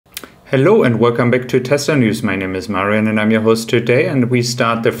Hello and welcome back to Tesla News. My name is Marian and I'm your host today, and we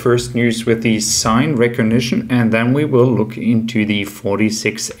start the first news with the sign recognition, and then we will look into the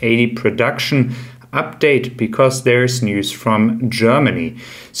 4680 production update because there's news from Germany.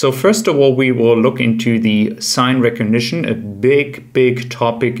 So first of all, we will look into the sign recognition, a big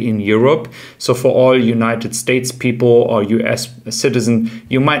topic in Europe. So for all United States people or US citizens,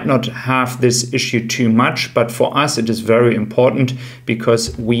 you might not have this issue too much, but for us it is very important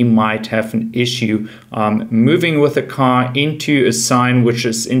because we might have an issue moving with a car into a sign which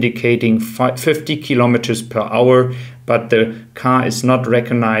is indicating 50 kilometers per hour, but the car is not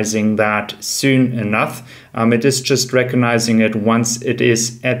recognizing that soon enough. It is just recognizing it once it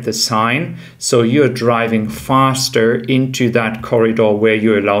is at the sign. So you're driving faster into that corridor where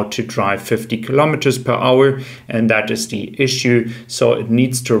you're allowed to drive 50 kilometers per hour, and that is the issue. So it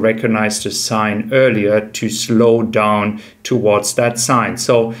needs to recognize the sign earlier to slow down towards that sign.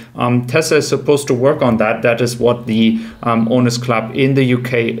 So Tesla is supposed to work on that. That is what the Owners Club in the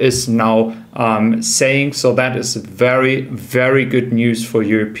UK is now saying. So that is very good news for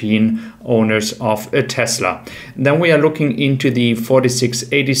European owners of a Tesla. Then we are looking into the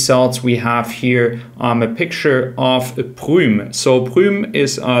 4680 cells. We have here a picture of Prüm. So Prüm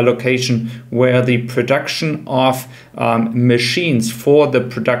is a location where the production of machines for the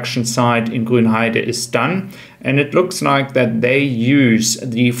production site in Grünheide is done. And it looks like that they use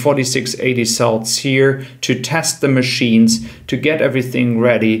the 4680 cells here to test the machines, to get everything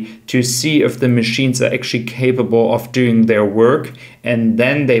ready, to see if the machines are actually capable of doing their work. And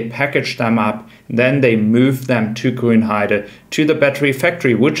then they package them up. Then they move them to Grünheide, to the battery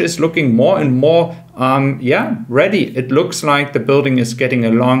factory, which is looking more and more ready. It looks like the building is getting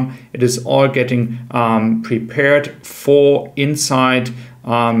along. It is all getting prepared for inside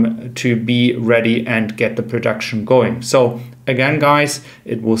to be ready and get the production going. So again, guys,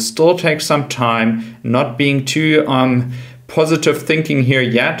 it will still take some time, not being too positive thinking here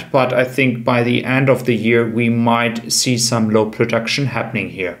yet, but I think by the end of the year we might see some low production happening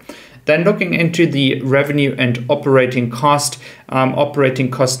here. Then looking into the revenue and operating cost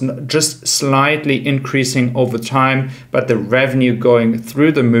just slightly increasing over time, but the revenue going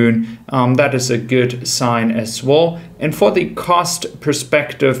through the moon, that is a good sign as well. And for the cost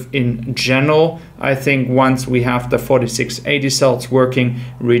perspective in general, I think once we have the 4680 cells working,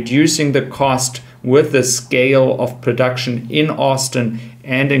 reducing the cost with the scale of production in Austin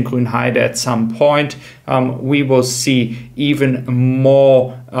and in Grünheide at some point, we will see even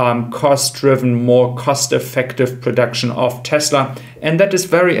more cost-driven, more cost-effective production of Tesla. And that is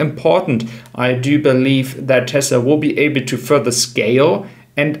very important. I do believe that Tesla will be able to further scale.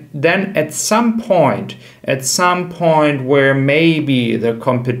 And then at some point where maybe the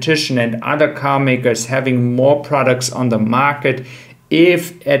competition and other car makers having more products on the market,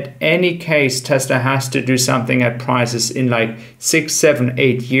 if at any case Tesla has to do something at prices in like 6, 7,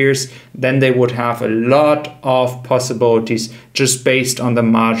 8 years, then they would have a lot of possibilities just based on the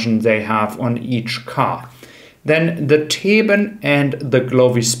margin they have on each car. Then the Theben and the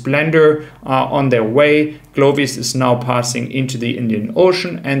Glovis Splendor are on their way. Glovis is now passing into the Indian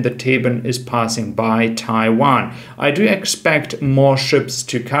Ocean and the Theben is passing by Taiwan. I do expect more ships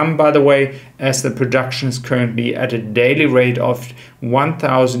to come, by the way, as the production is currently at a daily rate of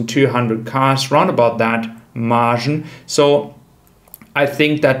 1,200 cars, round about that margin. So I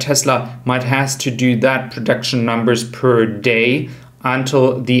think that Tesla might have to do that production numbers per day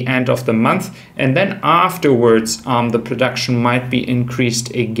until the end of the month, and then afterwards the production might be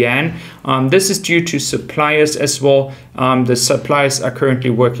increased again. This is due to suppliers as well. The suppliers are currently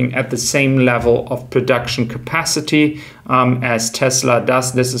working at the same level of production capacity as Tesla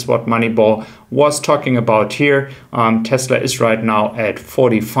does. This is what Moneyball was talking about here. Tesla is right now at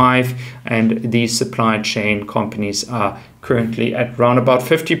 45, and the supply chain companies are currently at around about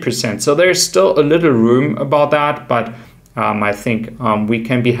 50%. So there's still a little room about that, but I think we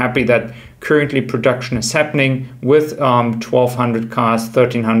can be happy that currently production is happening with 1,200 cars,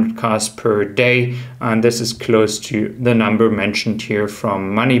 1,300 cars per day, and this is close to the number mentioned here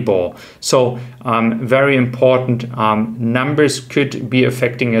from Moneyball. So very important numbers could be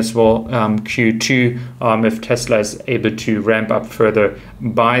affecting as well Q2 if Tesla is able to ramp up further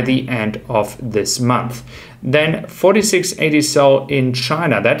by the end of this month. Then 4680 cell in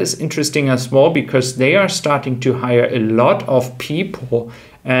China, that is interesting as well because they are starting to hire a lot of people,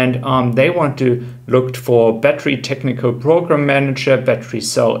 and they want to look for battery technical program manager, battery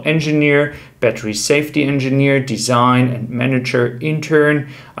cell engineer, battery safety engineer, design and manager intern.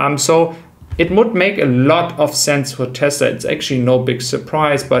 So it would make a lot of sense for Tesla. It's actually no big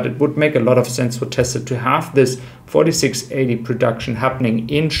surprise, but it would make a lot of sense for Tesla to have this 4680 production happening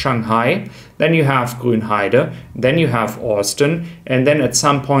in Shanghai. Then you have Grünheide, then you have Austin, and then at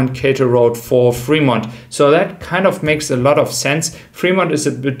some point Cato Road for Fremont. So that kind of makes a lot of sense. Fremont is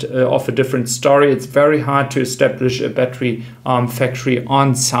a bit of a different story. It's very hard to establish a battery factory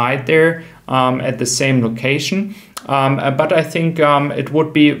on site there at the same location. But I think it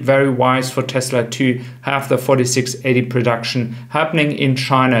would be very wise for Tesla to have the 4680 production happening in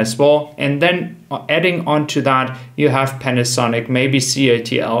China as well. And then adding on to that, you have Panasonic, maybe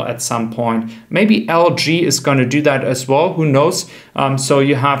CATL at some point. Maybe LG is going to do that as well. Who knows? So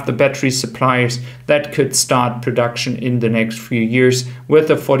you have the battery suppliers that could start production in the next few years with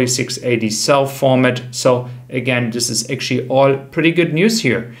the 4680 cell format. So again, this is actually all pretty good news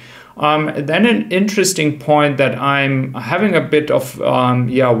here. Then an interesting point that I'm having a bit of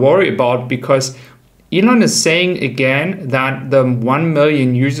worry about, because Elon is saying again that the 1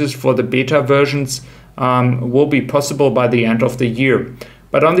 million users for the beta versions will be possible by the end of the year.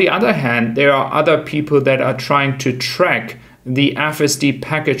 But on the other hand, there are other people that are trying to track the FSD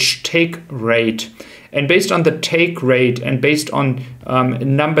package take rate. And based on the take rate and based on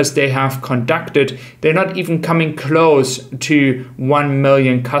numbers they have conducted, they're not even coming close to 1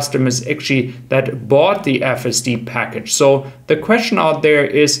 million customers actually that bought the FSD package. So the question out there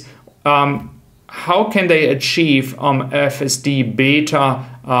is, how can they achieve FSD beta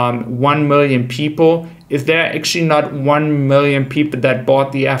 1 million people if there are actually not 1 million people that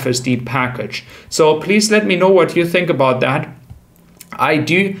bought the FSD package? So please let me know what you think about that. I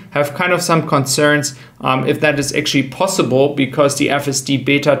do have kind of some concerns if that is actually possible, because the FSD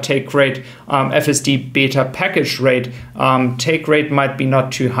beta take rate, FSD beta package rate, take rate might be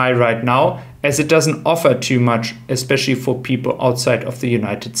not too high right now, as it doesn't offer too much, especially for people outside of the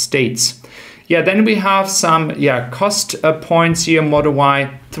United States. Yeah, then we have some cost points here. Model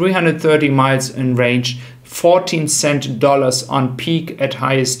Y, 330 miles in range, 14 cent dollars on peak at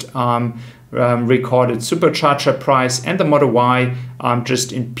highest recorded supercharger price, and the Model Y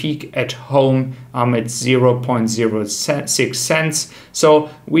just in peak at home at 0.06 cents. So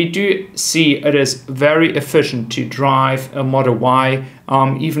we do see it is very efficient to drive a Model Y.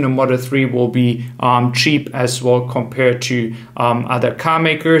 Even a Model 3 will be cheap as well compared to other car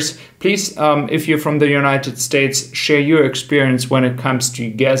makers. Please, if you're from the United States, share your experience when it comes to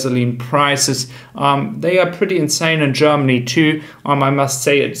gasoline prices. They are pretty insane in Germany too. I must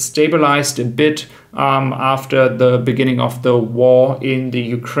say it stabilized a bit after the beginning of the war in the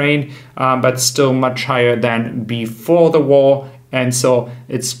Ukraine, but still much higher than before the war. And so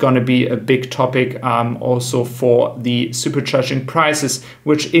it's going to be a big topic also for the supercharging prices,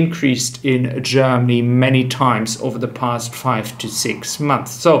 which increased in Germany many times over the past 5 to 6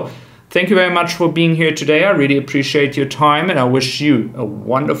 months. So thank you very much for being here today. I really appreciate your time, and I wish you a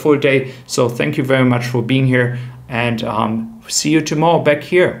wonderful day. So thank you very much for being here, and see you tomorrow back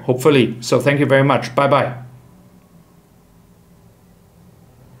here, hopefully. So thank you very much. Bye-bye.